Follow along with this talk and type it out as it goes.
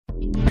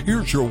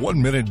Here's your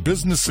 1-minute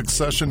business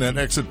succession and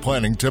exit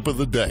planning tip of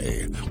the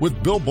day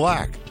with Bill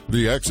Black,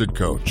 the Exit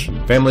Coach.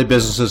 Family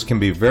businesses can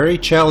be very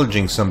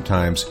challenging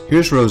sometimes.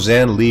 Here's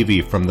Roseanne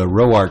Levy from the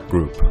Roark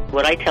Group.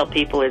 What I tell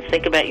people is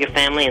think about your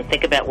family and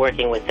think about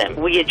working with them.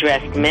 We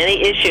addressed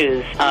many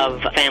issues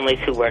of families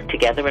who work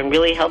together and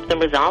really help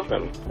them resolve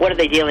them. What are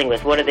they dealing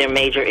with? What are their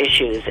major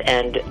issues?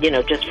 And,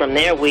 just from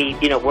there we,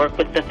 work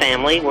with the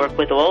family, work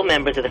with all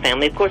members of the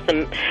family. Of course,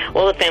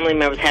 all the family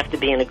members have to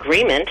be in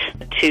agreement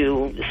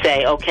to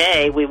say,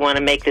 okay, we want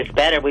to make this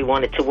better, we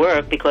want it to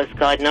work, because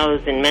God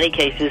knows in many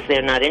cases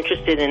they're not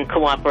interested in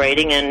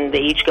cooperating and they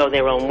each go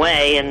their own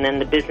way, and then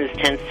the business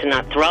tends to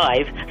not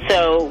thrive.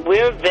 So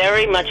we're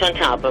very much on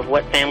top of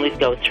what families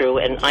go through.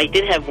 And I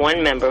did have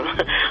one member,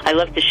 I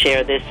love to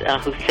share this,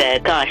 who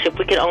said, gosh, if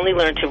we could only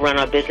learn to run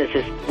our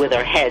businesses with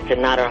our heads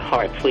and not our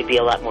hearts, we'd be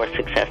a lot more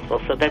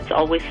successful. So that's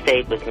always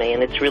stayed with me,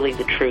 and it's really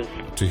the truth.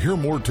 To hear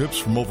more tips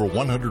from over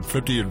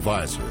 150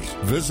 advisors,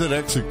 visit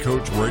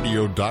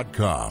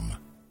ExitCoachRadio.com.